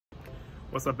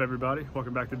What's up, everybody?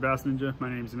 Welcome back to Bass Ninja. My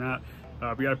name's Matt.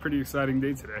 We got a pretty exciting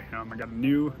day today. I got a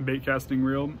new bait casting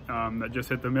reel that just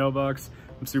hit the mailbox.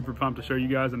 I'm super pumped to show you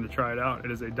guys and to try it out.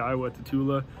 It is a Daiwa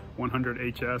Tatula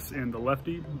 100 HS in the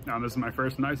lefty. This is my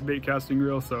first nice bait casting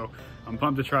reel, so I'm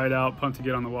pumped to try it out, pumped to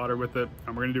get on the water with it.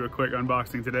 We're gonna do a quick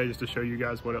unboxing today just to show you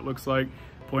guys what it looks like,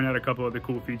 point out a couple of the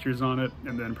cool features on it,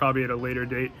 and then probably at a later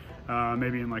date,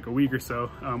 maybe in like a week or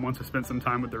so, once I spent some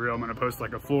time with the reel, I'm gonna post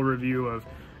like a full review of,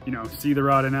 you know, see the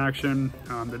rod in action,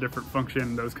 the different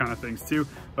function, those kind of things too.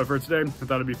 But for today, I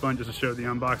thought it'd be fun just to show the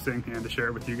unboxing and to share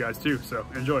it with you guys too, so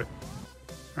enjoy.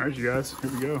 All right, you guys,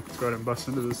 here we go. Let's go ahead and bust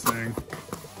into this thing.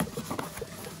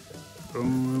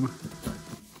 Boom.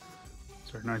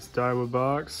 It's our nice Daiwa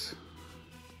box,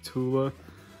 Tatula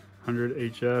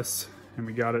 100 HS, and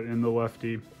we got it in the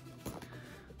lefty.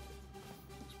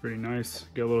 It's pretty nice.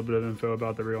 Get a little bit of info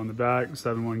about the reel on the back,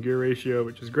 7:1 gear ratio,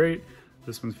 which is great.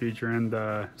 This one's featuring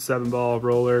the 7-ball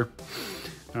roller.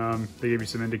 They give you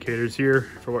some indicators here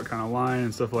for what kind of line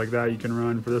and stuff like that you can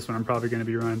run. For this one, I'm probably gonna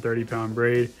be running 30-pound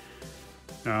braid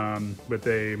with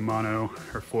a mono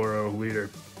or fluoro leader.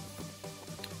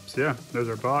 So yeah, there's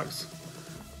our box.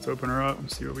 Let's open her up and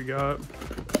see what we got.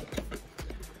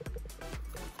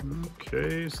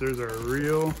 Okay, so there's our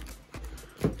reel.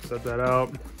 Set that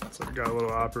out. So we got a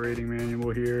little operating manual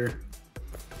here.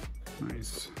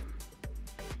 Nice.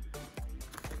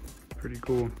 Pretty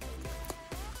cool.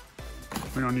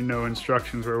 We don't need no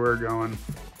instructions where we're going.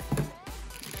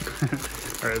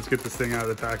 All right, let's get this thing out of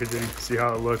the packaging, see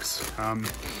how it looks.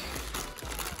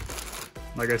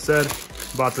 Like I said,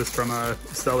 bought this from a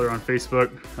seller on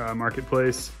Facebook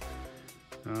Marketplace.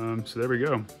 So there we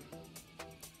go.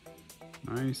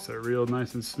 Nice, that reel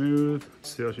nice and smooth. Let's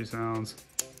see how she sounds.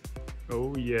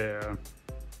 Oh yeah.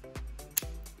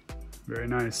 Very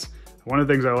nice. One of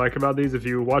the things I like about these, if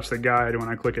you watch the guide, when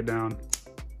I click it down,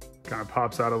 kind of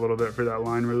pops out a little bit for that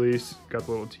line release. Got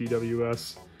the little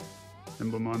TWS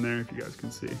emblem on there, if you guys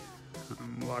can see.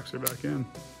 Locks her back in,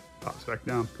 pops back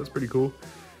down. That's pretty cool.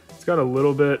 It's got a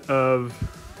little bit of,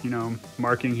 you know,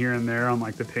 marking here and there on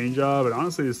like the paint job, but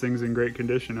honestly, this thing's in great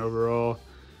condition overall.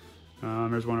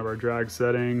 There's one of our drag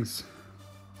settings,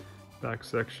 back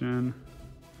section.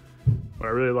 What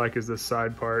I really like is this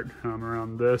side part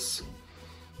around this.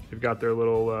 They've got their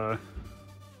little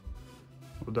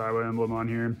Daiwa emblem on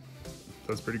here.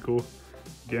 That's pretty cool.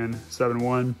 Again,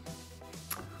 7.1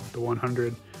 to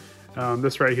 100.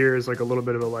 This right here is like a little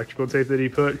bit of electrical tape that he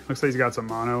put. Looks like he's got some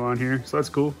mono on here, so that's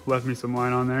cool. Left me some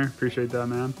line on there. Appreciate that,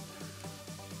 man.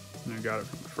 And I got it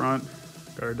from the front.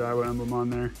 Got our Daiwa emblem on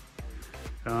there.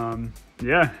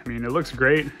 Yeah, I mean, it looks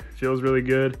great. Feels really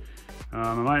good.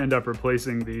 I might end up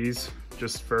replacing these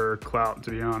just for clout,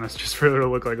 to be honest, just for it to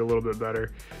look like a little bit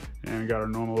better. And we got our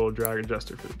normal little drag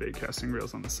adjuster for the bait casting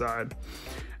reels on the side.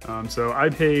 So I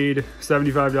paid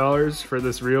 $75 for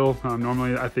this reel.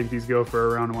 Normally I think these go for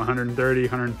around $130,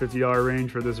 $150 range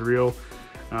for this reel.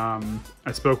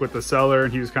 I spoke with the seller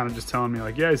and he was kind of just telling me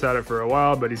like, yeah, he's had it for a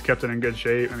while, but he's kept it in good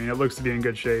shape. I mean, it looks to be in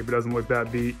good shape. It doesn't look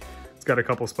that beat. It's got a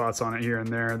couple spots on it here and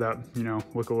there that, you know,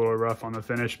 look a little rough on the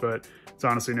finish, but it's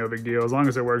honestly no big deal. As long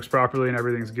as it works properly and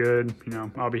everything's good, you know,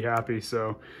 I'll be happy.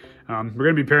 So we're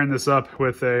gonna be pairing this up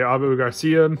with a Abu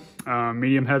Garcia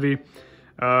medium heavy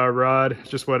rod. It's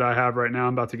just what I have right now.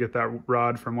 I'm about to get that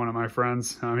rod from one of my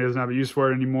friends. He doesn't have a use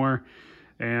for it anymore.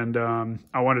 And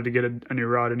I wanted to get a new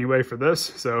rod anyway for this,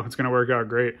 so it's gonna work out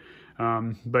great.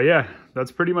 But yeah,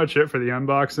 that's pretty much it for the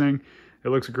unboxing. It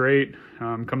looks great.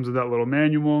 Comes with that little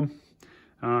manual.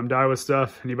 Daiwa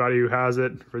stuff, anybody who has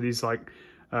it for these like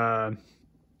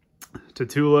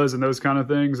Tatulas and those kind of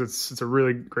things, it's a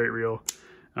really great reel.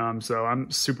 So I'm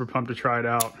super pumped to try it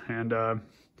out and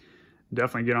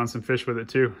definitely get on some fish with it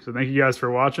too. So thank you guys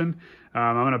for watching.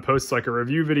 I'm gonna post like a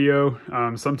review video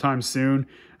sometime soon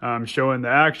showing the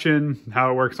action,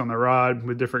 how it works on the rod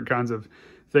with different kinds of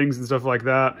things and stuff like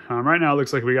that. Right now it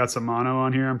looks like we got some mono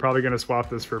on here. I'm probably gonna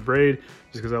swap this for braid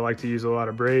just because I like to use a lot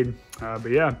of braid. But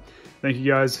yeah, thank you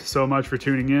guys so much for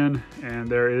tuning in. And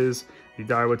there is the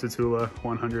Daiwa Tatula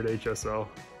 100 HSL.